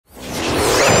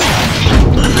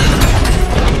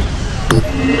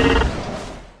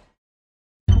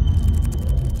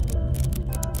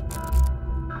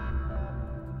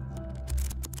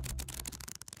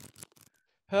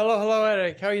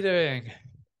How are you doing?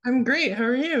 I'm great. How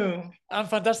are you? I'm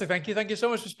fantastic. Thank you. Thank you so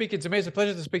much for speaking to me. It's a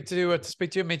pleasure to speak to you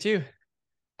and meet you.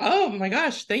 Oh my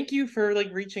gosh, thank you for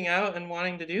reaching out and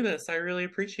wanting to do this. I really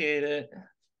appreciate it.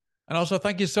 And also,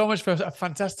 thank you so much for a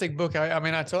fantastic book. I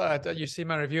mean, you see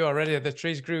my review already. The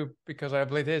Trees Grew because I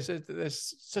believe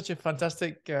it's such a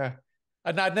fantastic.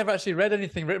 And I'd never actually read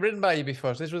anything written by you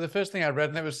before. So this was the first thing I read,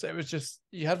 and it was just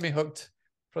you had me hooked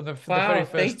from the very Wow,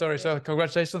 first story. So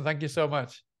congratulations, thank you so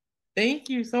much. thank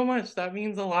you so much. That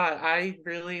means a lot. I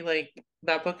really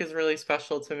that book is really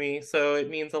special to me. So it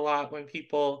means a lot when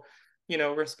people,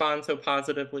 respond so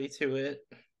positively to it.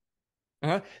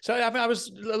 Uh-huh. So I mean, I was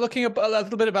looking up a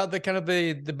little bit about the kind of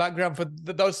the background for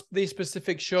these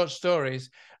specific short stories,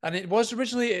 and it was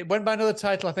originally it went by another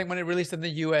title, I think, when it released in the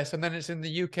US, and then it's in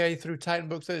the UK through Titan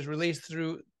Books that is released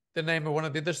through the name of one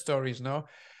of the other stories. No,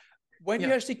 when you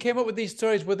Yeah. actually came up with these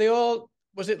stories, were they all?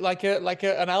 Was it like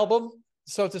an album,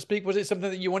 so to speak? Was it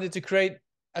something that you wanted to create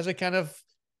as a kind of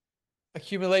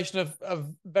accumulation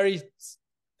of very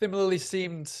similarly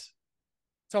seemed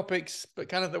topics, but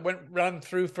kind of that ran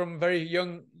through from very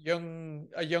young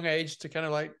age to kind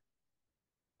of like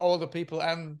older people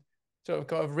and sort of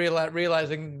kind of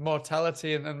realizing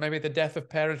mortality and maybe the death of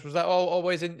parents. Was that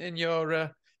always in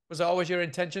your was that always your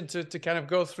intention to kind of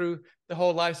go through the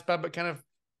whole lifespan, but kind of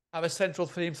have a central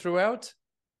theme throughout?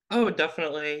 Oh,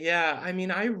 definitely. Yeah. I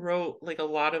mean, I wrote a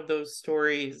lot of those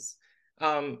stories.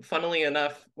 Funnily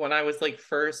enough, when I was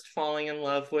first falling in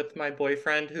love with my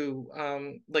boyfriend who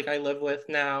I live with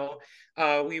now,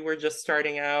 we were just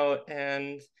starting out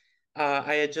and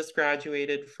I had just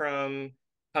graduated from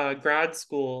grad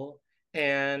school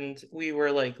and we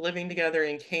were living together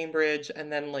in Cambridge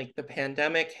and then the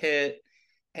pandemic hit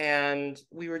and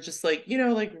we were just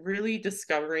really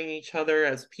discovering each other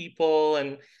as people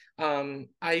and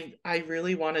I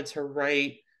really wanted to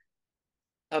write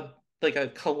a a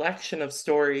collection of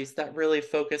stories that really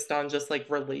focused on just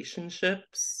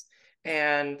relationships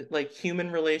and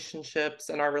human relationships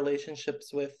and our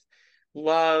relationships with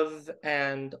love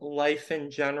and life in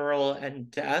general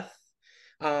and death.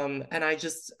 And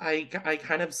I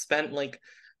kind of spent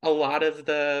a lot of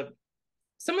the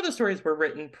some of the stories were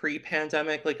written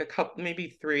pre-pandemic, like a couple,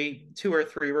 maybe two or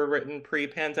three were written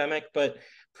pre-pandemic, but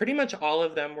pretty much all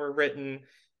of them were written,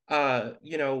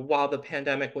 while the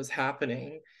pandemic was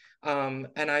happening. And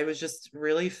I was just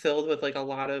really filled with a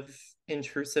lot of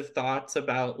intrusive thoughts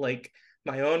about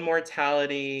my own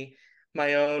mortality,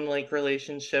 my own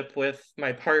relationship with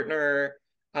my partner,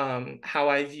 how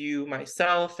I view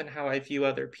myself and how I view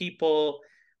other people.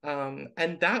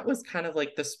 And that was kind of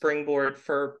the springboard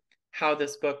for how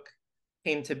this book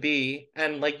came to be.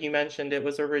 And like you mentioned, it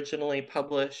was originally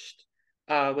published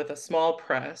with a small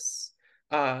press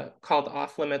called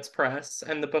Off Limits Press,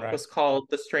 and the book Right. was called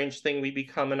The Strange Thing We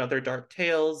Become and Other Dark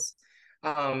Tales.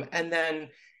 And then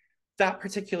that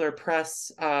particular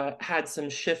press had some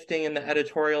shifting in the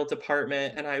editorial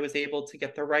department, and I was able to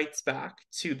get the rights back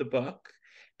to the book.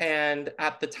 And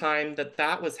at the time that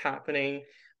that was happening,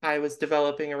 I was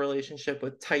developing a relationship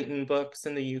with Titan Books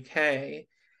in the UK.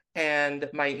 And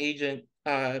my agent,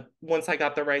 once I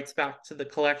got the rights back to the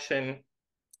collection,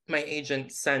 my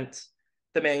agent sent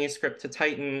the manuscript to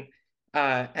Titan,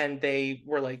 and they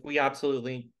were like, "We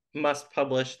absolutely must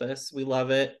publish this. We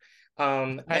love it."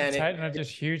 And it Titan are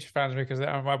just huge fans because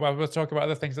we'll talk about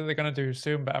other things that they're going to do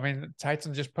soon. But I mean,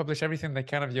 Titan just publish everything they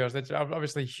can of yours. They're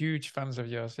obviously huge fans of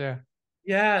yours. Yeah.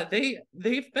 Yeah,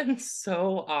 they've been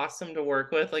so awesome to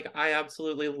work with. Like I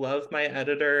absolutely love my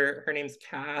editor. Her name's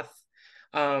Kath.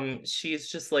 She's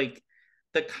just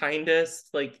the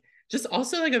kindest, just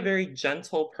also a very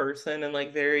gentle person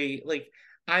and very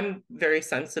I'm very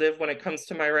sensitive when it comes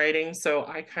to my writing, so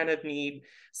I kind of need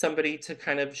somebody to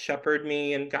kind of shepherd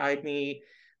me and guide me,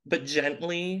 but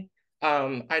gently.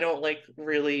 I don't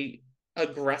really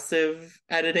aggressive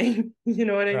editing. You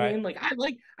know what I Right. mean?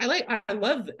 I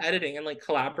love editing and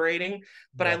collaborating,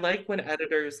 but I Yeah. like when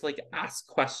editors ask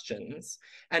questions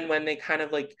and when they kind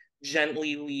of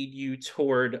gently lead you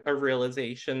toward a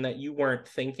realization that you weren't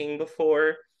thinking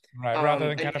before. Right. Rather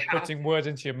than And kind of Kath, putting words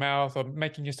into your mouth or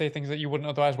making you say things that you wouldn't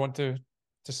otherwise want to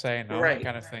say, no, right,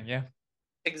 kind of thing. Yeah.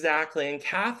 exactly. And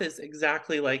Kath is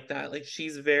exactly like that. Like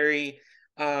she's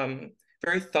um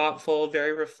very thoughtful,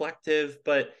 very reflective,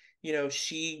 but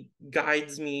she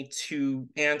guides me to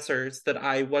answers that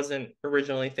I wasn't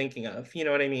originally thinking of. You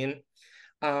know what I mean?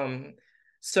 Um,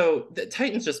 so the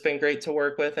Titan's just been great to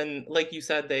work with, and like you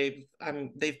said, they've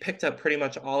picked up pretty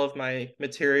much all of my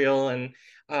material, and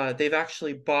they've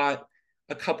actually bought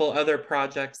a couple other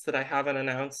projects that I haven't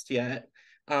announced yet.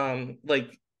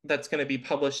 Like that's going to be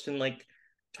published in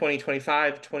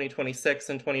 2025, 2026,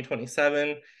 and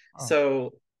 2027. Oh,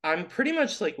 So I'm pretty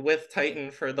much like with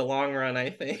Titan for the long run, I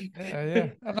think. yeah, yeah.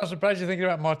 I'm not surprised you're thinking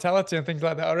about mortality and things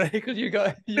like that already, because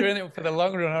you're in it for the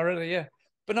long run already. Yeah,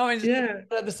 but no, I mean, Yeah.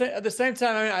 but at the same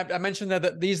time, I mean, I mentioned there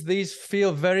that these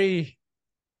feel very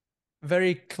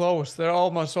very close. They're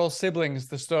almost all siblings,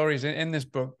 the stories in this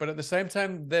book, but at the same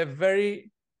time, they're very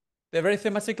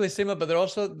thematically similar, but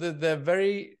they're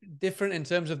very different in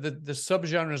terms of the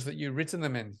subgenres that you've written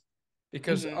them in.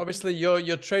 Because Hmm. obviously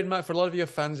your trademark for a lot of your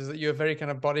fans is that you're very kind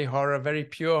of body horror, very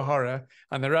pure horror,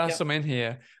 and there are Yep. some in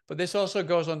here. But this also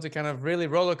goes on to kind of really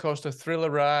roller coaster thriller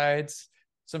rides,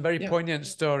 some very Yep. poignant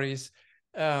stories.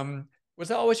 Was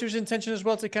that always your intention as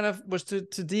well, to kind of was to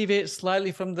deviate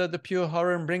slightly from the pure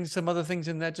horror and bring some other things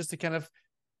in there, just to kind of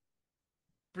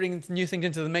bring new things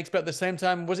into the mix? But at the same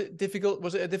time, was it difficult?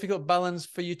 Was it a difficult balance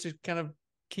for you to kind of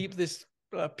keep this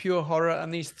pure horror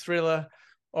and these thriller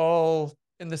all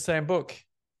in the same book?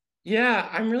 Yeah,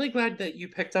 I'm really glad that you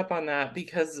picked up on that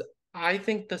because I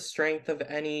think the strength of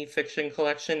any fiction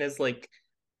collection is like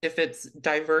if it's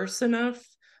diverse enough,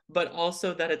 but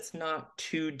also that it's not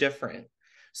too different.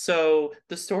 So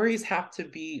the stories have to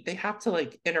be, they have to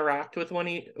like interact with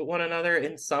one another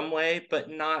in some way, but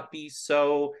not be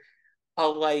so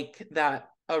alike that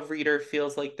a reader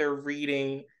feels like they're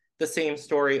reading the same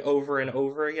story over and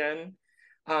over again.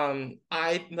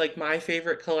 I like my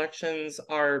favorite collections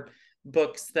are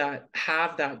books that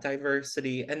have that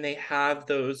diversity and they have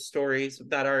those stories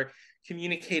that are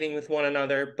communicating with one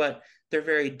another, but they're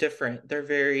very different. They're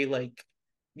very like,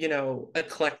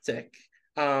 eclectic.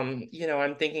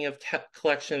 I'm thinking of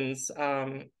collections.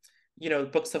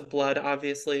 Books of Blood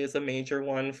obviously is a major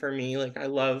one for me. Like I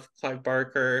love Clive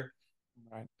Barker.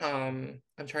 Right. I'm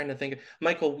trying to think.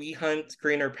 Michael Wehunt,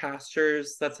 Greener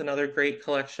Pastures. That's another great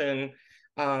collection.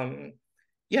 Um,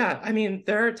 yeah, I mean,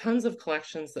 there are tons of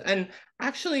collections. And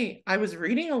actually, I was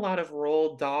reading a lot of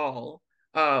Roald Dahl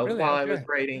Really? while I was Okay.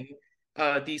 writing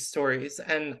these stories.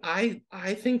 And I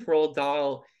think Roald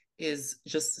Dahl is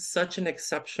just such an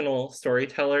exceptional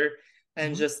storyteller.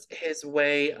 And Mhm. just his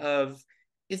way of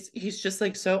is he's just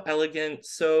like so elegant,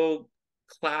 so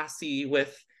classy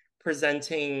with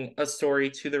presenting a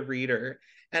story to the reader.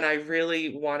 And I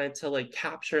really wanted to like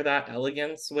capture that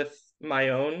elegance with my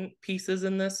own pieces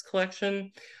in this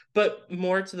collection. But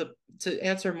more to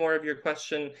answer more of your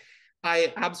question,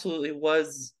 I absolutely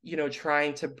was,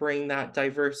 trying to bring that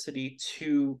diversity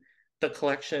to the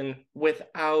collection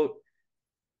without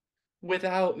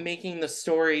making the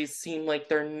stories seem like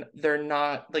they're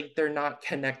not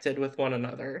connected with one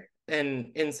another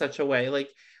and in such a way like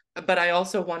but I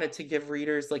also wanted to give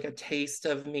readers like a taste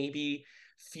of maybe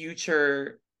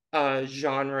future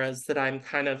genres that I'm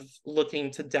kind of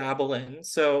looking to dabble in.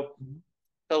 So Mhm.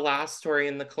 the last story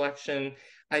in the collection,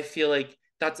 I feel like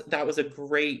that was a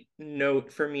great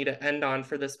note for me to end on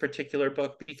for this particular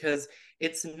book because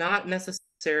it's not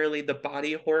necessarily the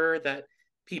body horror that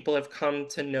people have come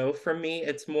to know from me.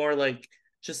 It's more like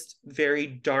just very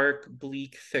dark,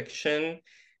 bleak fiction.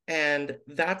 And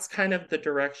that's kind of the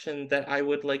direction that I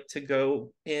would like to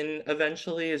go in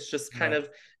eventually, is just kind Right. of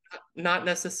not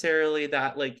necessarily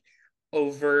that like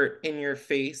overt in your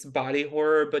face body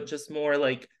horror, but just more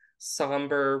like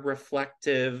somber,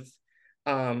 reflective,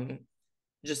 um,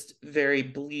 just very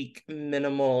bleak,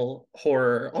 minimal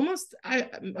horror. Almost, I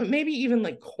maybe even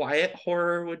like quiet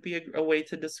horror would be a way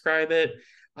to describe it,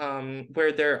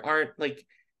 where there aren't like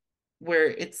where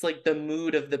it's like the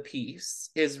mood of the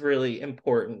piece is really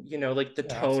important. Like the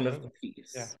Yeah, tone of absolutely. the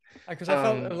Yeah, piece. because I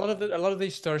felt Um, a lot of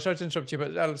these stories. Sorry to interrupt you,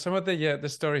 but some of the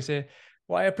stories here,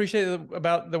 what I appreciate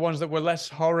about the ones that were less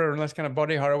horror and less kind of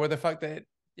body horror, were the fact that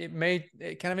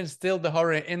it kind of instilled the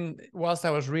horror in whilst I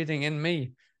was reading in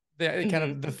me. The kind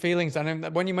mhm. of the feelings.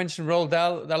 And when you mentioned Roald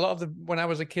Dahl, a lot of the when I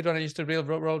was a kid, when I used to read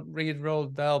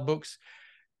Roald Dahl books,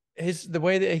 the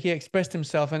way that he expressed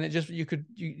himself, and it just you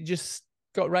just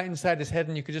got right inside his head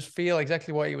and you could just feel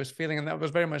exactly what he was feeling, and that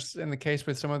was very much in the case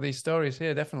with some of these stories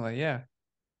here. Definitely, yeah.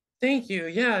 Thank you.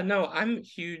 Yeah, no, I'm a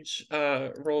huge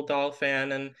Roald Dahl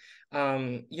fan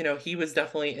and he was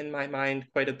definitely in my mind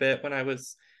quite a bit when I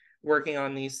was working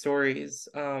on these stories.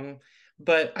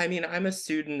 But I mean, I'm a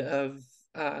student of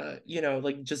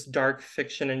like just dark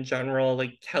fiction in general,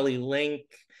 like Kelly Link,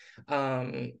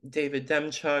 David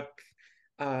Demchuk.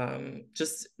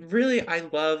 Just really I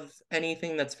love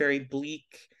anything that's very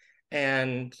bleak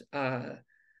and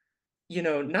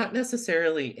not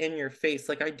necessarily in your face.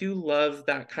 Like I do love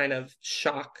that kind of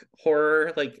shock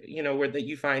horror, like, where that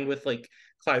you find with like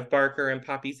Clive Barker and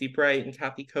Poppy Z. Bright and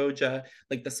Kathy Koja,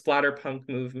 like the splatterpunk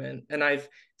movement. And I've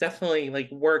definitely like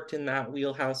worked in that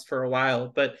wheelhouse for a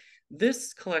while. But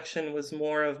this collection was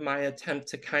more of my attempt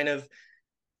to kind of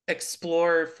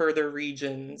explore further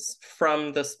regions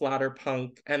from the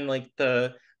splatterpunk and like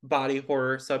the body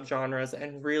horror subgenres,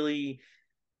 and really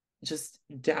just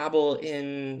dabble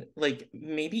in like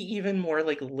maybe even more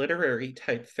like literary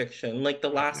type fiction. Like the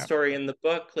last Yeah, story in the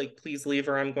book, like Please Leave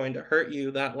or I'm Going to Hurt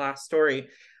You, that last story,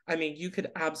 I mean, you could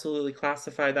absolutely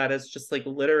classify that as just like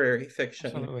literary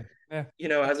fiction, absolutely. Yeah. you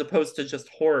know, as opposed to just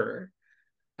horror.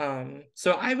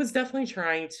 So I was definitely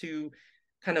trying to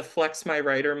kind of flex my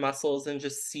writer muscles and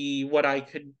just see what I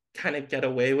could kind of get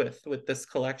away with this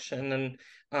collection.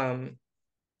 And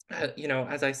you know,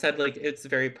 as I said, like it's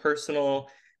very personal,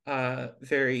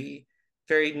 very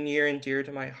very near and dear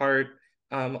to my heart.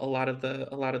 A lot of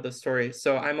the stories.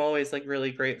 So I'm always like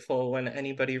really grateful when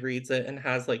anybody reads it and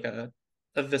has like a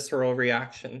visceral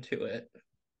reaction to it.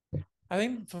 I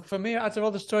think for me, out of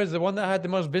all the stories, the one that I had the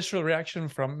most visceral reaction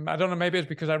from, I don't know, maybe it's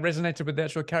because I resonated with the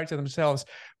actual character themselves,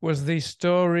 was the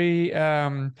story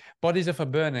Bodies Are for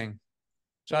Burning.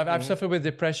 So I've Mm-hmm. suffered with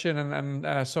depression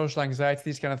and social anxiety,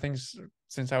 these kind of things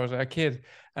since I was a kid.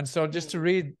 And so just to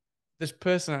read this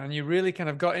person, and you really kind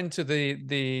of got into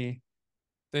the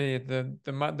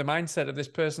mindset of this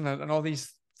person, and all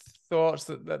these thoughts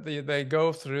that they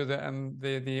go through, and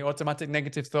the automatic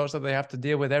negative thoughts that they have to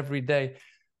deal with every day.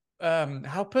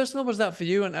 How personal was that for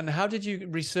you, and how did you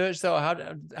research that? Or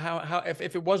how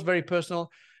if it was very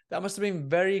personal, that must have been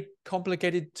very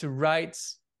complicated to write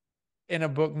in a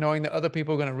book, knowing that other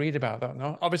people are going to read about that.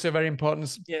 No, obviously a very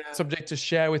important Yeah. subject to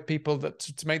share with people, that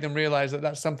to make them realize that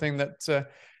that's something that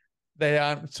they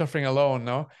aren't suffering alone.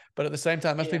 No, but at the same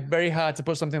time, it must be Yeah. very hard to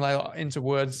put something like that into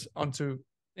words,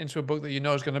 into a book that you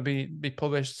know is going to be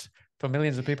published for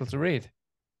millions of people to read.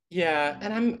 Yeah,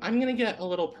 and I'm gonna get a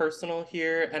little personal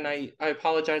here, and I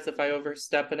apologize if I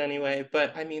overstep in any way,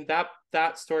 but I mean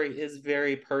that story is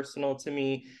very personal to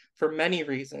me for many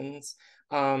reasons.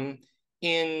 Um,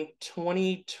 in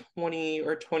 2020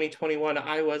 or 2021,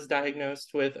 I was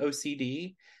diagnosed with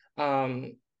OCD,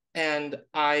 um, and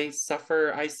I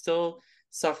still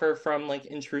suffer from like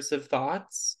intrusive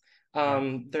thoughts.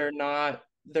 Right. They're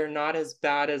not as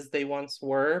bad as they once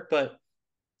were, but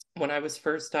when I was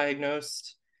first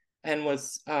diagnosed and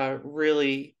was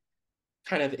really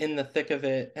kind of in the thick of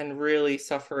it and really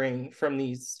suffering from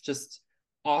these just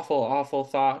awful, awful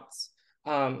thoughts,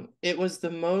 it was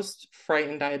the most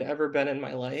frightened I had ever been in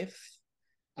my life.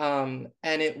 And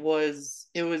it was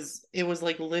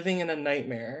like living in a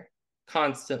nightmare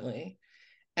constantly.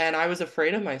 And I was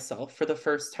afraid of myself for the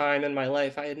first time in my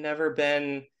life. I had never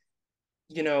been,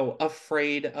 you know,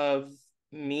 afraid of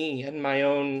me and my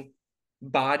own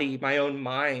body, my own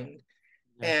mind.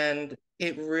 Yeah. And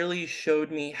it really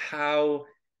showed me how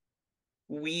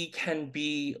we can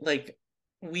be like,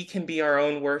 we can be our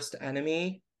own worst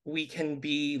enemy. We can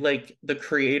be like the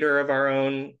creator of our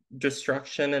own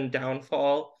destruction and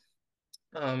downfall.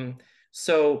 Um,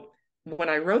 so when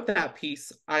I wrote that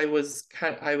piece, I was,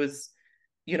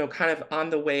 you know, kind of on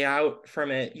the way out from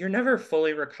it. You're never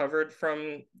fully recovered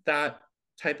from that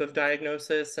type of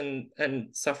diagnosis and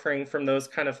suffering from those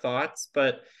kind of thoughts,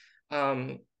 but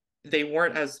um, they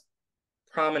weren't as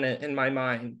prominent in my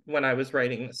mind when I was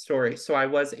writing the story. So I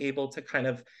was able to kind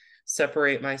of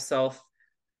separate myself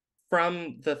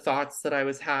from the thoughts that I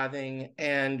was having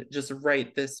and just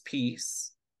write this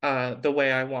piece the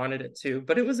way I wanted it to.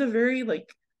 But it was a very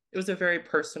like it was a very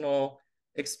personal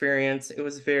experience. It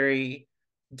was very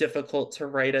difficult to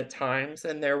write at times,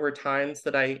 and there were times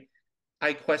that I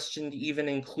questioned even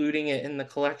including it in the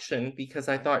collection because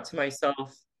I Right. thought to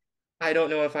myself, I don't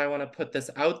know if I want to put this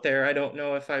out there. I don't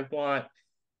know if I want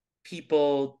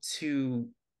people to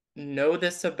know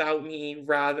this about me.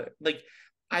 Rather, like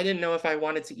I didn't know if I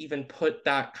wanted to even put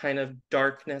that kind of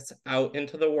darkness out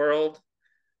into the world.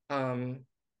 um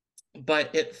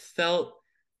but it felt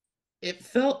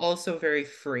also very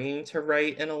freeing to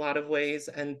write in a lot of ways,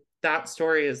 and that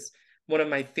story is one of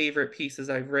my favorite pieces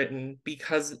I've written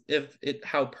because of it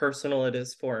how personal it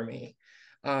is for me.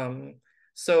 um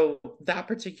so that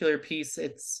particular piece,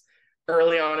 it's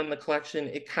early on in the collection.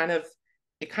 It kind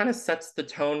of sets the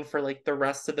tone for like the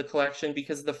rest of the collection,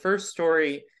 because the first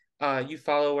story, You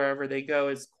Follow Wherever They Go,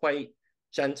 is quite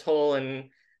gentle and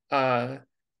uh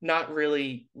not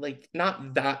really like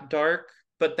not that dark.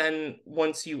 But then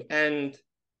once you end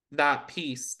that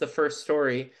piece, the first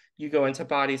story, you go into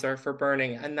Bodies Are for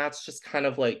Burning, and that's just kind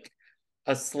of like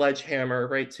a sledgehammer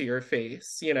right to your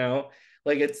face, you know?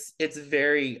 Like it's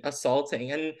very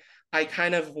assaulting. And I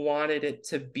kind of wanted it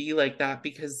to be like that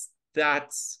because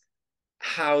that's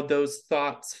how those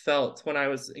thoughts felt when I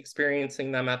was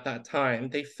experiencing them at that time.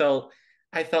 They felt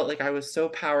I felt like I was so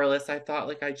powerless. I thought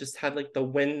like I just had like the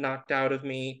wind knocked out of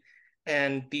me,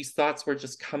 and these thoughts were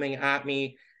just coming at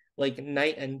me like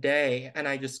night and day, and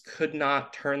I just could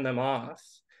not turn them off.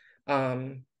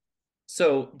 Um,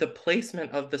 so the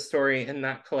placement of the story in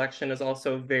that collection is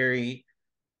also very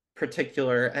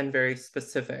particular and very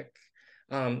specific.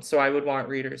 So I would want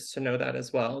readers to know that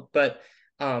as well. But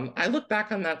I look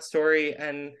back on that story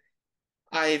and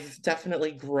I've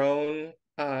definitely grown.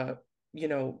 I've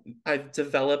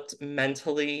developed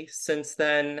mentally since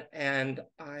then, and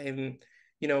I'm,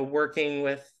 working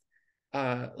with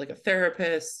like a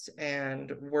therapist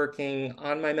and working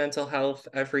on my mental health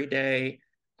every day.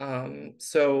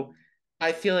 So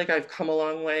I feel like I've come a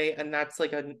long way, and that's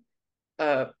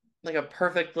uh, like a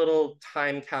perfect little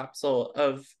time capsule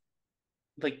of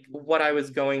like what I was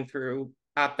going through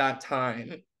at that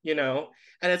time.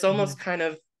 And it's Mhm. almost kind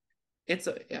of it's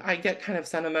I get kind of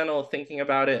sentimental thinking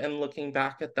about it and looking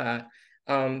back at that,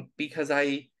 because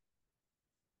I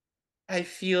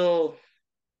feel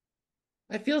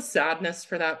I feel sadness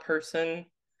for that person,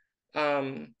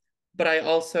 um, but I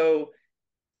also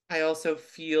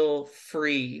feel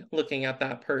free looking at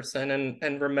that person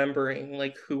and remembering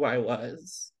like who I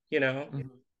was. Mhm.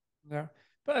 Yeah.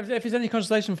 But if it's any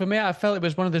consolation for me, I felt it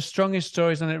was one of the strongest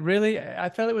stories, and I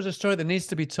felt it was a story that needs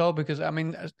to be told because I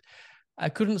mean, I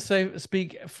couldn't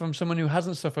speak from someone who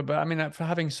hasn't suffered, but I mean, for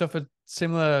having suffered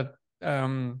similar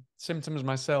symptoms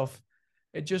myself,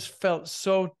 it just felt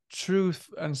so truth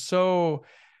and so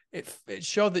it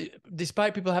showed that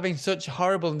despite people having such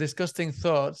horrible and disgusting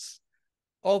thoughts,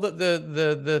 all that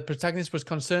the protagonist was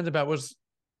concerned about was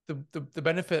the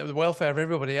benefit of the welfare of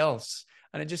everybody else.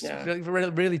 And it just Yeah.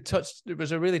 really touched. It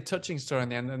was a really touching story in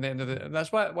the end. And the end of it, and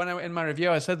that's why when in my review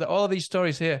I said that all of these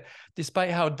stories here,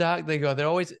 despite how dark they go, they're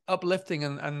always uplifting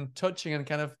and touching and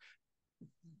kind of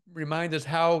remind us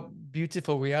how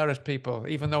beautiful we are as people,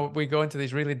 even though we go into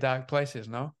these really dark places.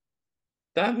 No.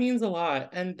 That means a lot.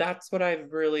 And that's what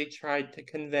I've really tried to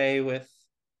convey with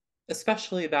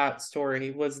especially that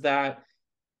story, was that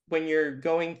when you're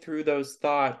going through those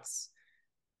thoughts,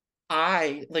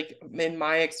 I, like in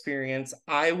my experience,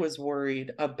 I was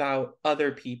worried about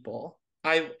other people.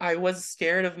 I was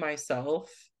scared of myself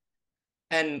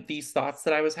and these thoughts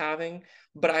that I was having,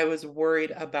 but I was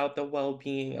worried about the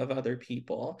well-being of other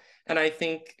people. And I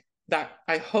think that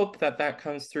I hope that that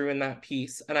comes through in that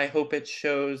piece, and I hope it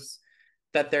shows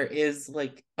that there is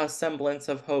like a semblance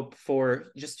of hope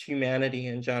for just humanity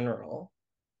in general.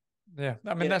 Yeah,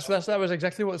 I mean You know? that was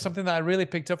exactly what something that I really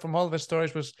picked up from all of the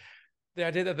stories was the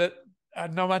idea that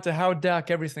no matter how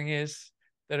dark everything is,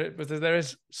 there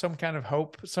is some kind of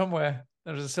hope somewhere.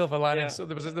 There was a silver lining. Yeah, So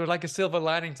there was like a silver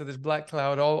lining to this black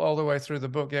cloud all the way through the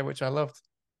book. Yeah, which I loved.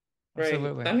 great.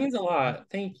 Absolutely. That means a Mhm. lot.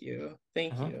 Thank you.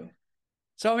 Thank Uh-huh. you.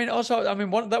 So I mean, also I mean,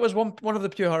 that was one of the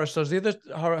pure horror stories. The other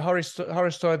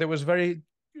horror story that was very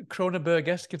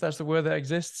Cronenberg-esque, if that's the word that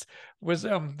exists, was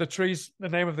the trees. The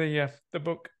name of the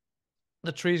book,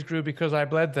 The Trees Grew Because I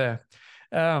Bled There.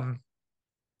 Um,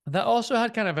 that also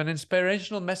had kind of an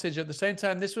inspirational message at the same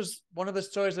time. This was one of the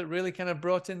stories that really kind of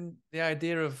brought in the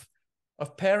idea of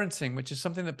parenting, which is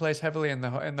something that plays heavily in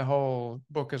the whole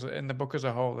book in the book as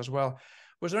a whole as well.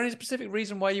 Was there any specific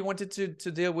reason why you wanted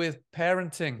to deal with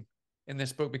parenting in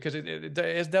this book? Because it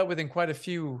is dealt with in quite a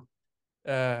few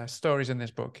stories in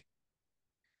this book.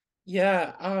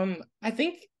 Yeah, I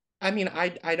think, I mean,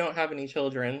 I don't have any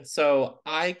children, so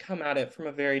I come at it from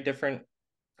a very different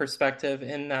perspective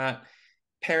in that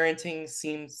parenting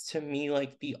seems to me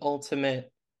like the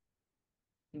ultimate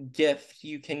gift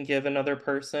you can give another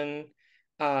person.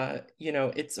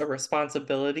 It's a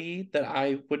responsibility that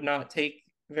I would not take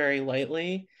very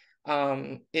lightly.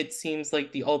 It seems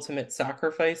like the ultimate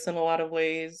sacrifice in a lot of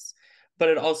ways, but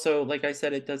it also, like I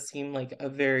said, it does seem like a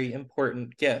very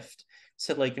important gift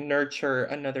to like nurture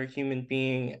another human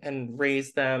being and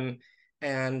raise them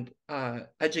and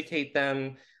educate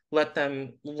them, let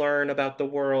them learn about the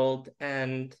world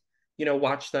and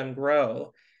watch them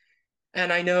grow.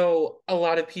 And I know a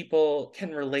lot of people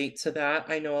can relate to that.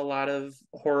 I know a lot of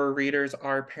horror readers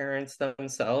are parents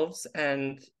themselves.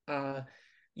 And,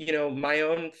 my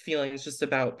own feelings just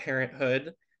about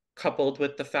parenthood, coupled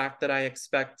with the fact that I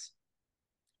expect,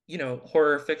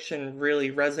 horror fiction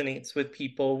really resonates with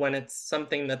people when it's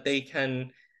something that they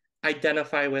can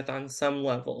identify with on some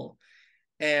level.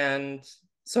 And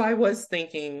so I was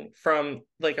thinking from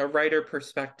like a writer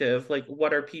perspective, like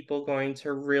what are people going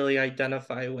to really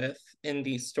identify with in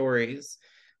these stories?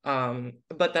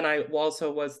 But then I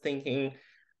also was thinking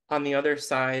on the other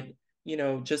side,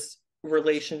 just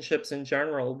relationships in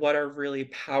general. What are really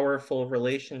powerful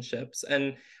relationships?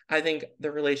 And I think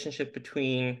the relationship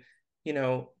between, you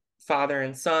know, father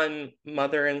and son,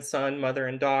 mother and son, mother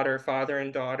and daughter, father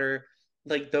and daughter,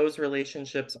 like those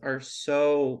relationships are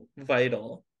so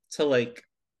vital to like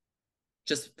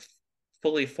just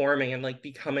fully forming and like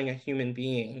becoming a human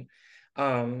being.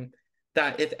 Um,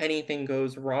 that if anything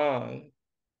goes wrong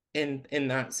in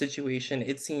that situation,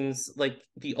 it seems like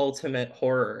the ultimate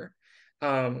horror.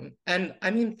 And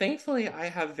I mean, thankfully, I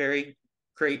have very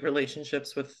great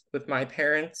relationships with my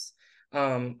parents.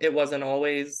 It wasn't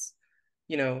always,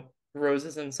 you know,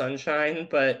 roses and sunshine,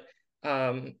 but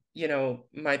you know,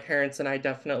 my parents and I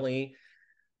definitely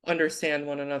understand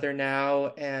one another now,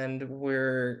 and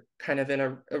we're kind of in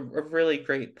a really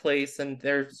great place, and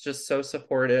they're just so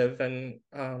supportive and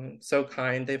so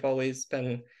kind. They've always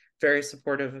been very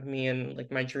supportive of me and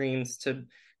like my dreams to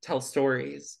tell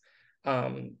stories.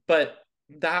 But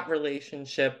that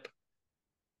relationship,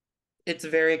 it's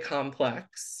very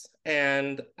complex,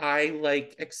 and I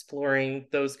like exploring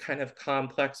those kind of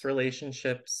complex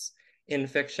relationships in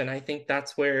fiction. I think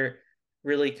that's where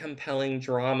really compelling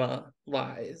drama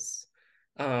lies.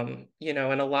 You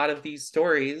know, and a lot of these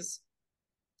stories,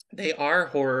 they are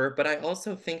horror, but I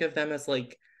also think of them as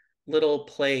like little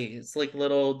plays, like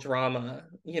little drama,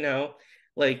 you know,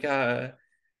 like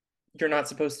you're not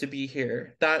supposed to be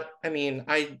here. That, I mean,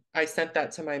 I sent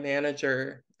that to my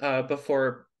manager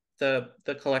before the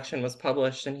collection was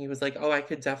published, and he was like, "Oh, I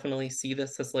could definitely see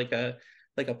this as like a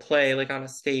play, like on a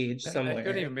stage It could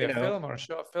somewhere, even be you a know?" film or a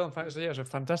short film. Fantasy, yeah, it was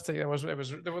fantastic. It was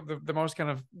the most kind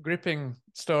of gripping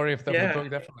story of the Yeah, book,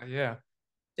 definitely. Yeah.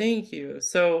 thank you.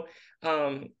 So,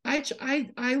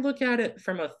 I look at it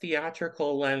from a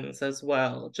theatrical lens as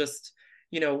well. Just,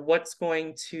 you know, what's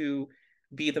going to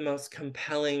be the most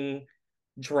compelling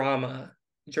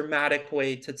dramatic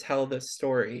way to tell this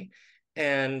story.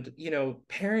 And, you know,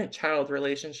 parent-child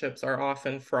relationships are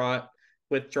often fraught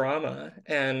with drama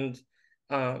and,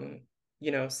 um,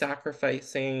 you know,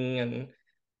 sacrificing and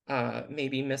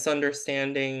maybe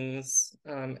misunderstandings,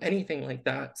 anything like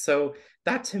that. So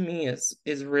that to me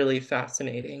is really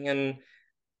fascinating, and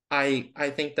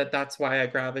I think that that's why I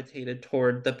gravitated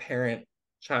toward the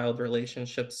parent-child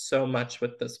relationships so much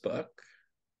with this book.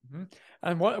 Mhm.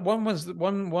 And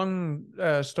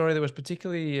one story that was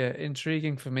particularly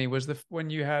intriguing for me was when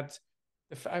you had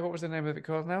what was the name of it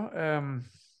called now?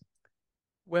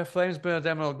 Where Flames Burn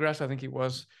Emerald Grass, I think it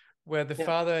was, where the Yeah.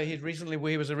 father he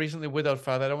was a recently widowed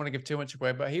father. I don't want to give too much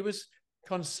away, but he was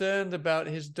concerned about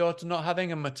his daughter not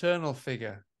having a maternal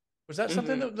figure. Was that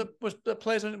something Mhm.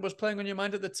 that was playing on your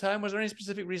mind at the time? Was there any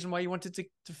specific reason why you wanted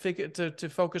to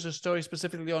focus a story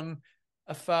specifically on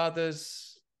a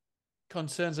father's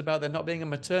concerns about there not being a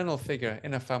maternal figure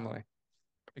in a family?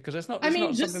 Because I it's mean,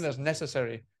 not something just that's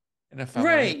necessary in a family.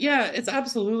 right. Yeah, it's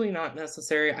absolutely not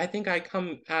necessary. I think I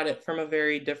come at it from a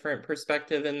very different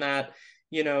perspective in that,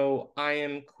 you know, I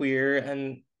am queer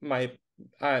and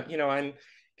you know, I'm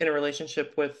in a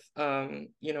relationship with,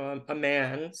 you know, a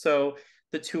man. So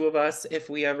the two of us, if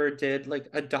we ever did like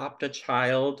adopt a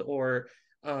child or,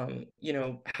 you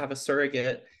know, have a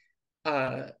surrogate,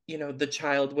 you know, the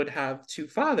child would have two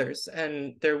fathers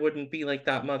and there wouldn't be like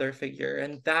that mother figure.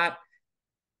 And that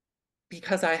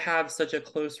because I have such a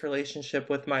close relationship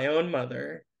with my own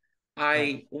mother,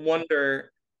 Right.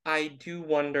 I do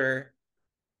wonder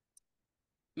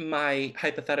my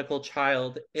hypothetical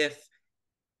child if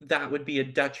that would be a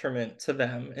detriment to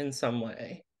them in some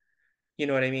way. You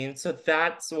know what I mean? So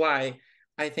that's why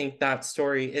I think that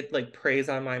story, it like preys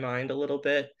on my mind a little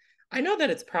bit. I know that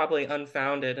it's probably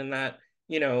unfounded and that,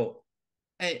 you know,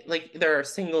 like there are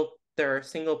single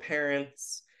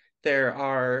parents, there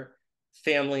are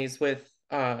families with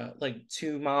like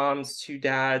two moms, two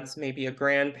dads, maybe a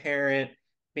grandparent,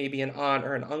 maybe an aunt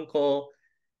or an uncle.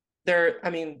 I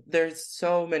mean, there's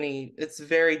so many, it's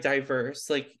very diverse,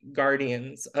 like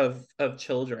guardians of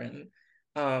children.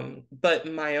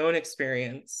 But my own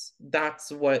experience,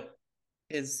 that's what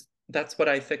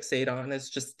I fixate on, is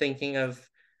just thinking of,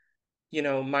 you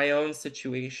know, my own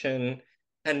situation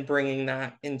and bringing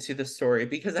that into the story,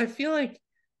 because I feel like,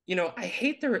 you know, I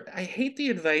hate the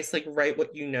advice like write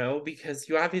what you know, because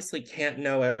you obviously can't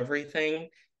know everything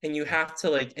and you have to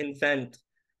like invent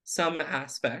some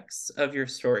aspects of your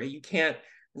story. You can't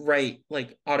write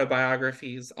like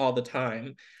autobiographies all the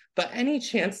time, but any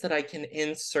chance that I can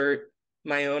insert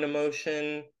my own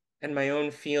emotion and my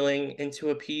own feeling into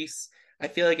a piece, I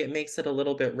feel like it makes it a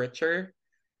little bit richer.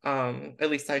 At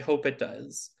least I hope it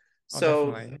does. Oh, So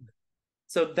definitely.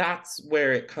 so that's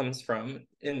where it comes from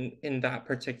in that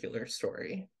particular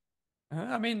story.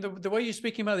 I mean, the way you're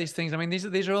speaking about these things, I mean,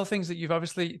 these are all things that you've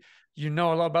obviously you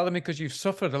know a lot about them because you've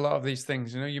suffered a lot of these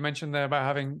things. You know, you mentioned there about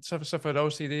having suffered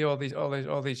OCD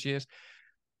all these years.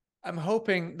 I'm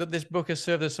hoping that this book has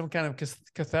served as some kind of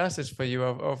catharsis for you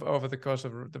over the course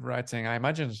of the writing. I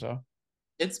imagine so.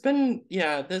 It's been,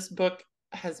 yeah, this book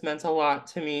has meant a lot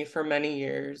to me for many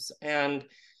years. And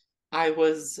I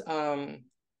was, when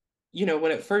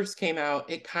it first came out,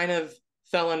 it kind of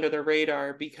fell under the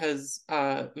radar because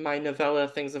my novella,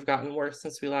 Things Have Gotten Worse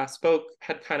Since We Last Spoke,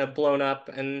 had kind of blown up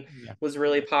and Yeah. was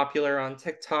really popular on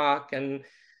TikTok and,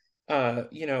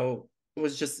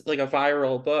 was just like a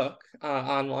viral book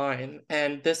online.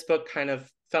 And this book kind of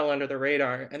fell under the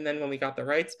radar. And then when we got the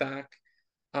rights back,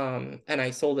 and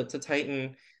I sold it to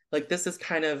Titan. Like this is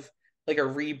kind of like a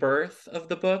rebirth of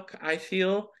the book, I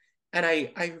feel. And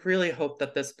I really hope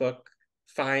that this book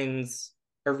finds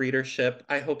a readership.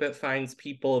 I hope it finds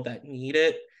people that need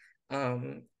it.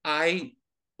 I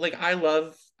like I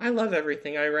love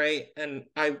everything I write, and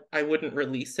I wouldn't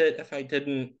release it if I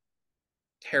didn't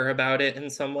care about it in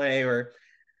some way or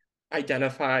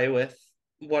identify with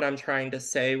what I'm trying to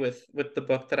say with the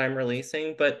book that I'm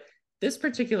releasing. But this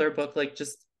particular book like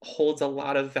just holds a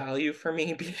lot of value for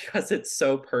me because it's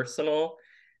so personal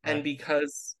and Right.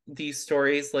 because these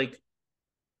stories like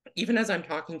even as I'm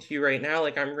talking to you right now,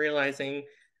 like I'm realizing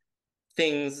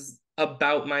things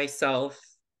about myself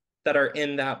that are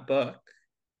in that book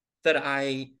that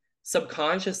I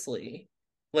subconsciously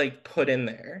like put in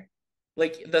there.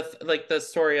 Like the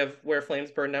story of Where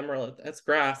Flames Burn Emerald, that's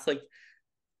grass. Like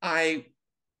I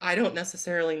I don't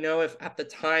necessarily know if at the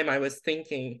time I was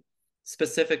thinking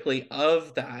specifically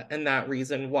of that and that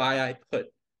reason why I put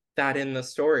that in the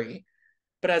story.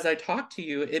 But as I talk to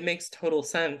you, it makes total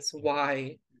sense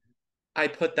why I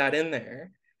put that in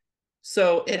there.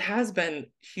 So it has been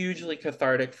hugely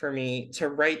cathartic for me to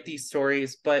write these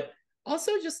stories, but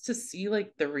also just to see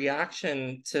like the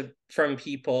reaction to from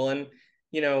people. And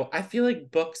I feel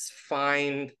like books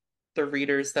find the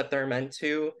readers that they're meant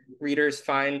to. Readers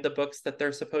find the books that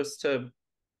they're supposed to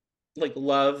like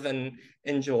love and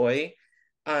enjoy.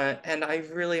 And I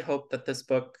really hope that this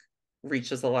book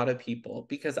reaches a lot of people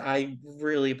because I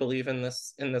really believe in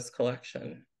this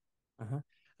collection. Uh-huh.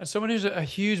 And someone who's a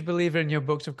huge believer in your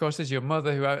books, of course, is your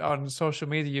mother, who on social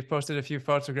media you've posted a few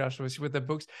photographs with the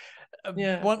books.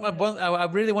 Yeah. I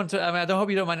really want to. I mean, I don't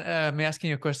hope you don't mind me asking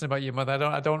you a question about your mother.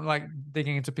 I don't like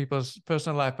digging into people's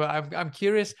personal life, but I'm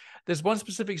curious. There's one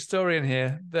specific story in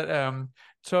here that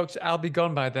talks. I'll be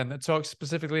gone by then. That talks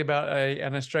specifically about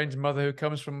an estranged mother who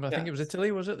comes from. I think it was Yes.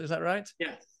 Italy. Was it? Is that right?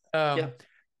 Yes. Um, Yep.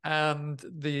 and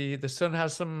the son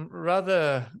has some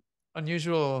rather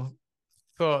unusual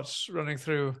thoughts running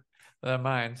through their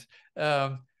mind.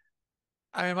 Um,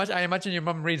 I imagine your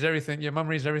mum reads everything. Your mum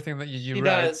reads everything that you She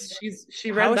write. does. She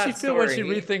How read does she that feel when she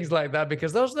reads story. things like that?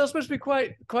 Because those supposed to be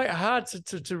quite hard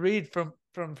to read from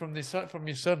the son from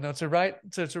your son. Now to write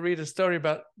to read a story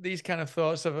about these kind of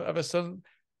thoughts of a son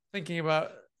thinking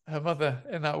about her mother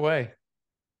in that way.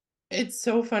 It's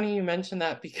so funny you mentioned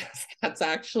that because that's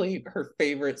actually her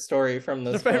favorite story from It's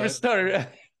her this favorite book. story.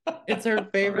 It's her Oh,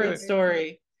 favorite really?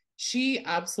 story. She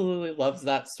absolutely loves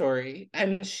that story.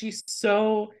 And she's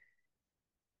so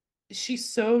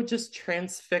just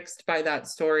transfixed by that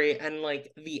story and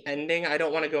like the ending. I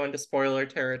don't want to go into spoiler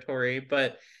territory,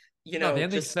 but No, the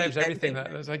ending just the saves everything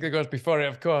ending. that's like it goes before it,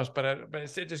 of course, but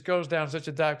it just goes down such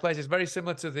a dark place. It's very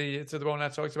similar to the one I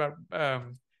talked about,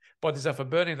 bodies off a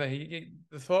burning. That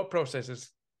the thought processes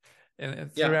Yeah,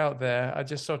 throughout there are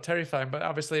just so terrifying. But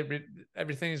obviously,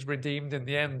 everything is redeemed in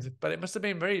the end. But it must have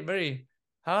been very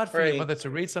hard for your right. mother to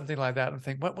read something like that and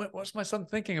think, what's my son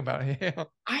thinking about here?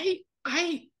 I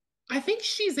I I think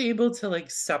she's able to like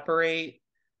separate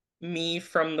me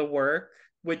from the work,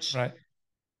 which Right?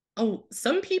 oh,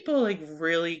 some people like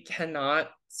really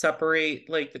cannot separate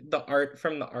like the art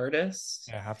from the artist.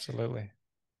 Yeah, absolutely.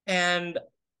 And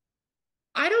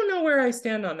I don't know where I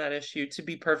stand on that issue, to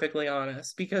be perfectly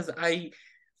honest, because I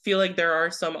feel like there are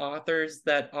some authors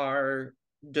that are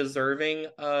deserving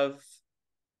of,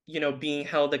 being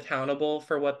held accountable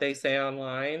for what they say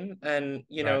online and,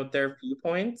 Right. their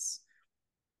viewpoints.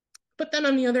 But then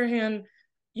on the other hand,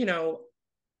 you know,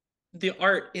 the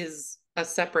art is a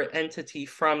separate entity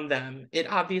from them. It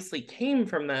obviously came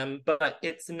from them, but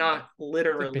it's not It's a piece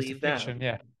literally of fiction. them.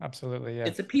 Yeah, absolutely. Yeah.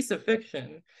 It's a piece of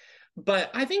fiction.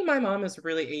 But I think my mom is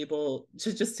really able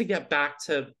to just to get back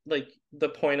to like the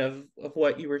point of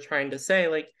what you were trying to say.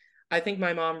 Like I think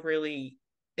my mom really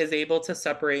is able to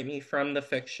separate me from the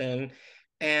fiction.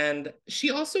 And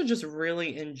she also just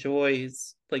really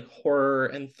enjoys like horror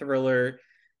and thriller,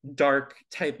 dark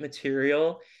type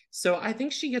material. So I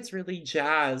think she gets really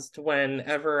jazzed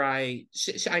whenever I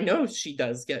know she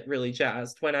does get really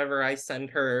jazzed whenever I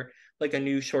send her like a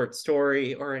new short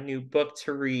story or a new book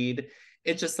to read.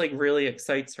 It just like really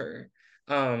excites her.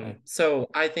 Right. So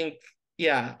I think,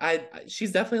 yeah,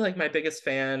 she's definitely like my biggest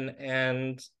fan,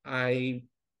 and I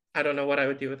don't know what I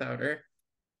would do without her.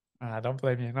 I don't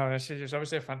blame you. No, she's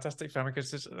obviously a fantastic fan because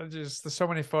there's so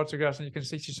many photographs, and you can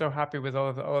see she's so happy with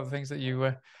all the things that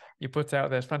you put out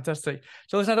there. It's fantastic.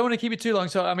 So listen, I don't want to keep you too long.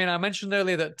 So I mean, I mentioned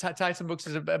earlier that Titan Books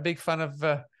is a big fan of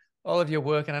all of your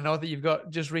work, and I know that you've got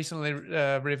just recently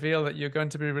revealed that you're going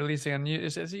to be releasing a new.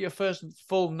 Is it your first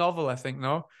full novel? I think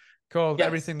no, called Yes.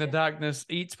 Everything the Darkness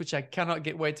Eats, which I cannot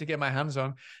wait to get my hands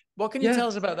on. What can you Yeah. tell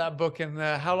us about that book, and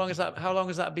how long has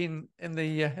that been in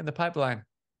the pipeline?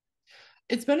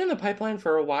 It's been in the pipeline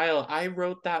for a while. I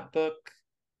wrote that book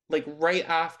like right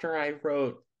after I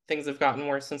wrote Things Have Gotten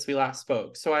Worse Since We Last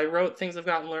Spoke. So I wrote Things Have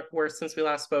Gotten Worse Since We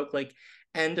Last Spoke like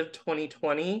end of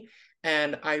 2020,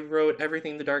 and I wrote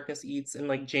Everything the Darkness Eats in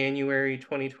like January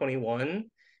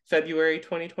 2021, February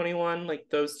 2021, like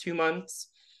those 2 months.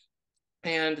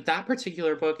 And that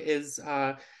particular book is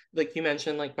like you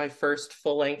mentioned, like my first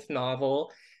full-length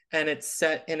novel, and it's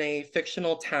set in a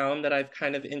fictional town that I've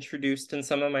kind of introduced in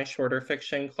some of my shorter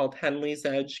fiction called Henley's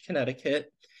Edge, Connecticut.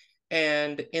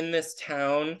 And in this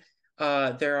town,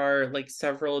 there are like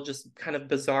several just kind of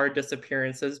bizarre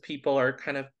disappearances. People are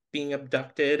kind of being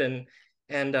abducted,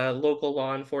 and local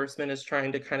law enforcement is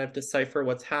trying to kind of decipher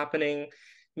what's happening.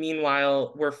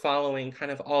 Meanwhile, we're following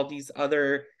kind of all these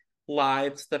other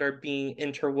lives that are being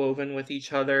interwoven with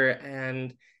each other,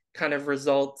 and kind of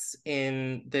results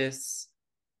in this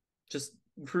just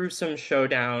gruesome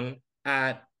showdown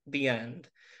at the end.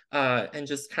 And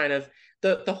just kind of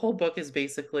the whole book is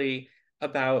basically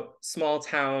about small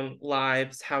town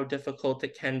lives, how difficult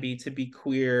it can be to be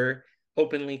queer,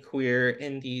 openly queer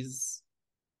in these,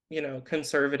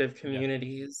 conservative Yeah.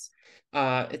 communities.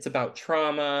 It's about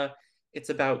trauma, it's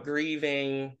about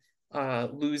grieving,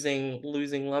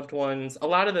 losing loved ones. A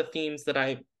lot of the themes that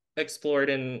I explored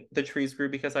in the Trees Grew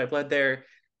Because I Bled there,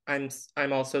 I'm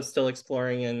also still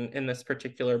exploring in this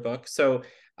particular book. So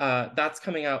that's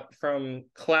coming out from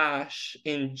Clash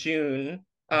in June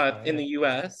That's right. in Yeah. the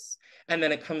US, and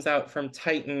then it comes out from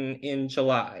Titan in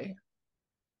July.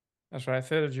 That's right.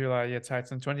 3rd of July, yeah,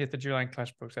 Titan. 20th of July in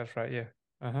Clash Books. That's right. Yeah.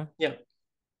 Uh-huh. Yeah.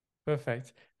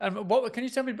 Perfect. And what can you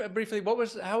tell me briefly?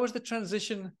 How was the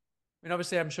transition? I mean,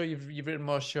 obviously, I'm sure you've written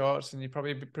more shorts, and you've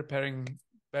probably been preparing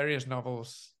various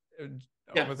novels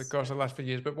over the Yes. course of the last few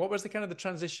years. But what was the kind of the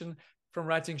transition from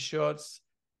writing shorts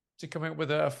to coming up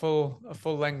with a full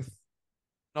length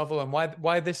novel, and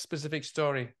why this specific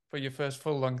story for your first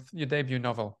full length, your debut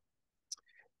novel?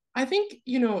 I think,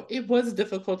 it was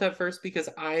difficult at first because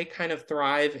I kind of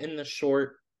thrive in the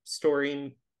short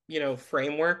story,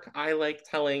 framework. I like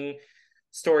telling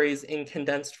stories in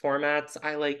condensed formats.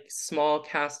 I like small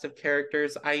cast of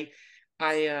characters. I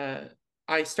uh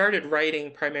I started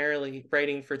primarily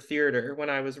writing for theater when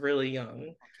I was really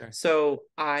young. Okay. So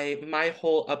my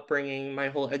whole upbringing, my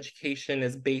whole education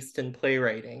is based in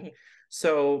playwriting.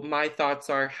 So my thoughts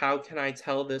are, how can I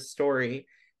tell this story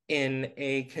in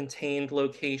a contained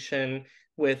location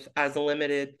with as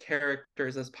limited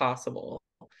characters as possible?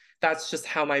 That's just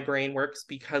how my brain works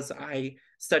because I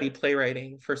studied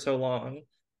playwriting for so long.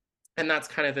 And that's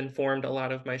kind of informed a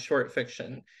lot of my short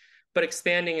fiction. But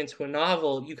expanding into a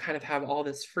novel, you kind of have all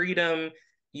this freedom.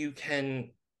 You can,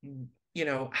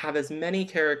 have as many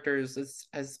characters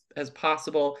as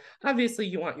possible. Obviously,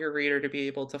 you want your reader to be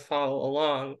able to follow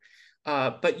along,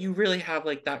 but you really have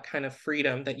like that kind of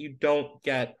freedom that you don't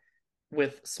get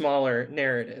with smaller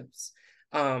narratives.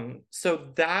 So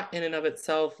that in and of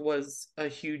itself was a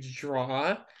huge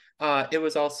draw. It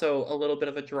was also a little bit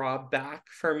of a drawback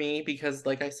for me because,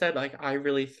 like I said, like I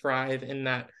really thrive in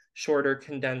that shorter,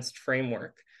 condensed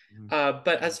framework. Mhm.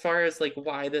 But as far as like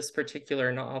why this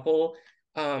particular novel,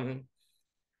 um,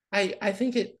 I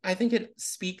think it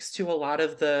speaks to a lot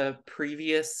of the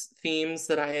previous themes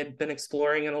that I had been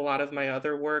exploring in a lot of my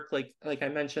other work, like I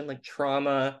mentioned, like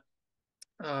trauma.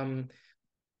 Um,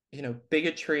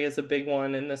 bigotry is a big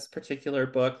one in this particular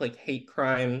book, like hate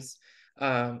crimes,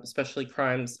 especially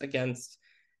crimes against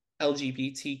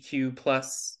LGBTQ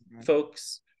plus Right.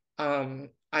 folks.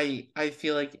 I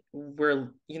feel like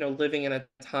we're, living in a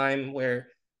time where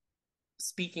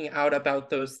speaking out about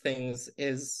those things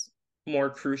is more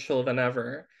crucial than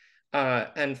ever.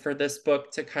 And for this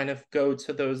book to kind of go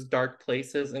to those dark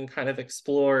places and kind of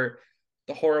explore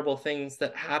the horrible things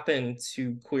that happen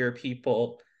to queer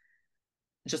people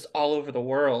just all over the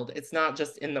world. It's not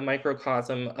just in the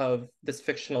microcosm of this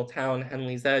fictional town,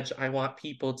 Henley's Edge. I want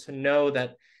people to know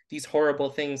that these horrible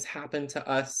things happen to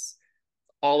us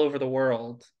all over the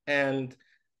world. And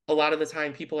a lot of the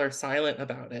time, people are silent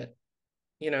about it,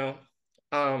 you know?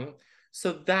 Um,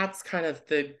 so that's kind of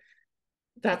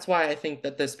that's why I think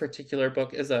that this particular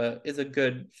book is a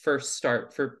good first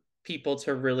start for people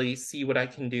to really see what I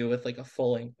can do with like a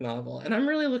full-length novel. And I'm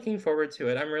really looking forward to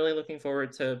it. I'm really looking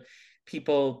forward to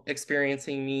people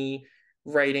experiencing me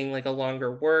writing like a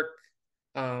longer work,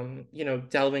 you know,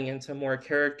 delving into more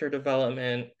character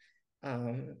development,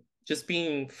 just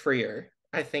being freer.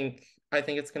 I think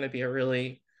it's going to be a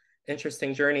really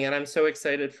interesting journey, and I'm so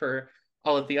excited for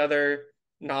all of the other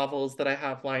novels that I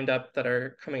have lined up that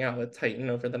are coming out with Titan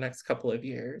over the next couple of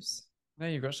years. Now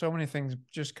you've got so many things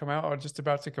just come out or just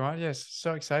about to come out. Yes,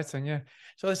 so exciting. Yeah.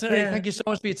 So listen, Eric, Yeah. thank you so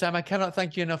much for your time. I cannot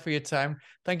thank you enough for your time.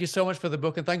 Thank you so much for the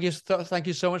book, and thank you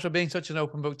so much for being such an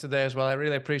open book today as well. I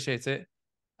really appreciate it.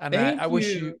 And Thank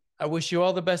you. I wish you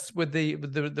all the best with the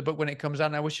book when it comes out.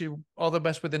 And I wish you all the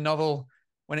best with the novel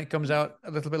when it comes out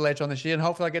a little bit later on this year. And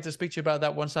hopefully I get to speak to you about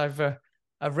that once I've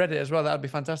read it as well. That would be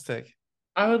fantastic.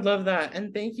 I would love that.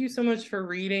 And thank you so much for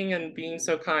reading and being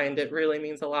so kind. It really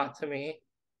means a lot to me.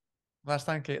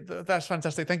 Thank you. That's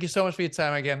fantastic. Thank you so much for your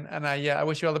time again. And I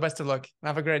wish you all the best of luck. And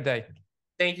have a great day.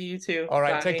 Thank you, you too. All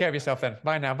right. Take Bye. care of yourself then.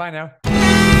 Bye now. Bye now.